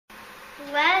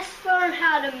Let's learn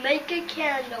how to make a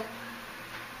candle.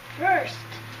 First,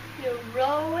 you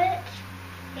roll it,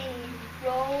 and you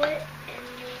roll it,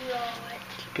 and you roll it.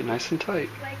 Keep it nice and tight.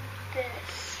 Like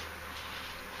this.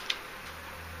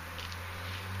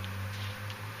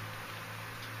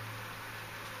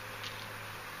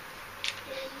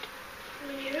 And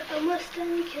when you're almost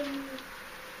done, you can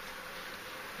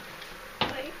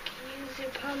use your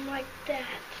palm like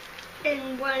that.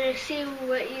 And want to see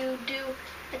what you do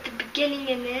at the beginning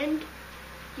and end?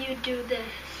 You do this.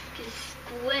 Just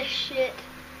squish it.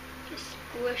 Just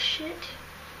squish it.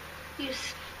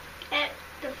 At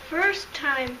the first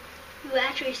time, you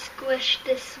actually squish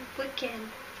this wick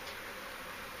in.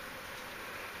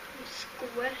 You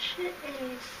squish it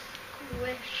and you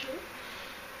squish it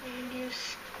and you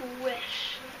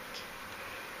squish it.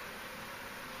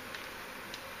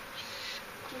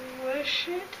 Squish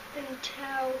it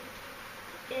until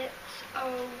it's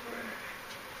over.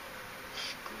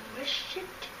 Squish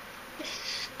it,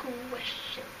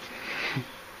 squish it.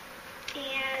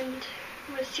 And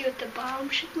let's see what the bottom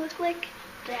should look like.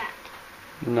 That.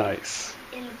 Nice.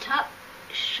 And the top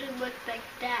should look like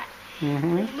that.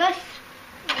 Mm-hmm.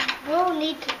 We'll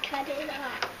need to cut it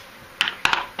off.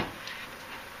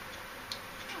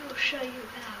 I'll show you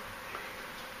how.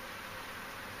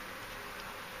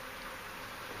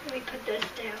 Let me put this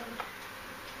down.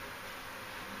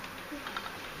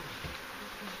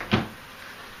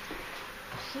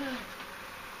 So,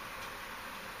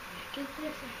 get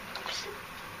this. Oops.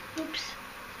 Oops.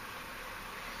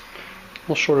 A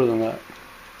little shorter than that.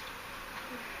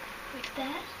 Like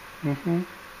that? Mm-hmm.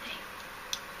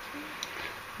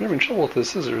 You're having trouble with the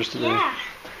scissors today. Yeah.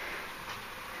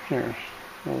 Here,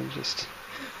 we'll just...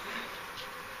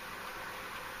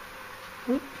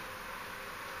 Whoop.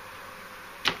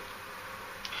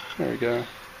 There we go.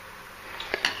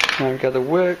 Now we've got the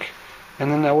wick,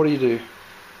 and then now what do?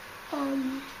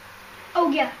 Oh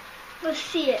yeah, let's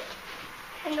see it.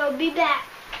 And I'll be back.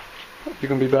 You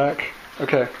gonna be back?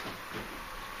 Okay.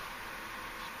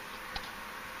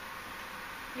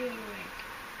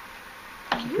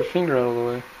 Keep your finger out of the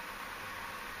way.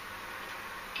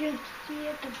 Can see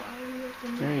at the bottom of the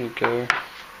There you go. And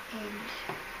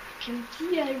can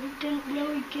see I didn't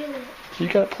really get it. You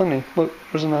got plenty. Look,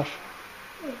 there's enough.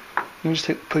 You can just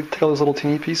take all those little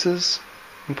teeny pieces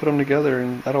and put them together,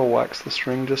 and that'll wax the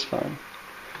string just fine.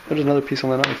 There's another piece on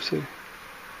the knife too.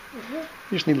 You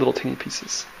just need little teeny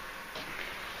pieces.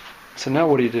 So now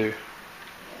what do you do?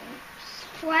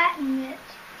 Flatten it.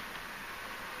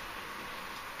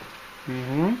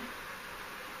 Mm-hmm.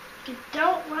 You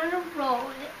don't want to roll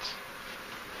it.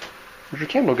 Where'd your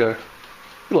candle go?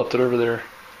 You left it over there.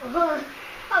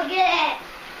 I'll get it.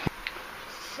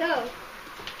 So,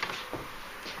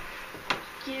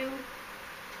 you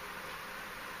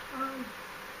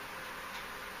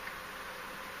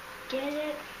get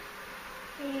it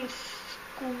and you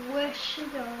squish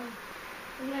it on.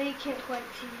 I know you can't quite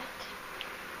see it.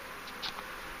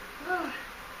 Oh,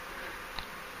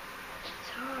 it's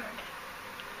hard.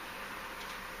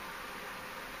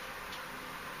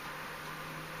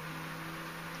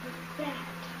 Like that.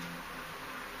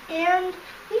 And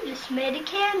we just made a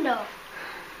candle.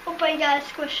 Hope I got it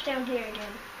squished down here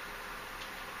again.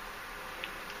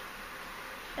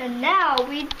 And now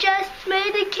we just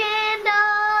made a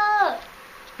candle!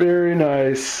 Very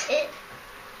nice.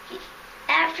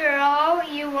 After all,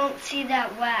 you won't see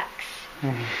that wax.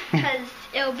 Because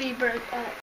it'll be burnt up.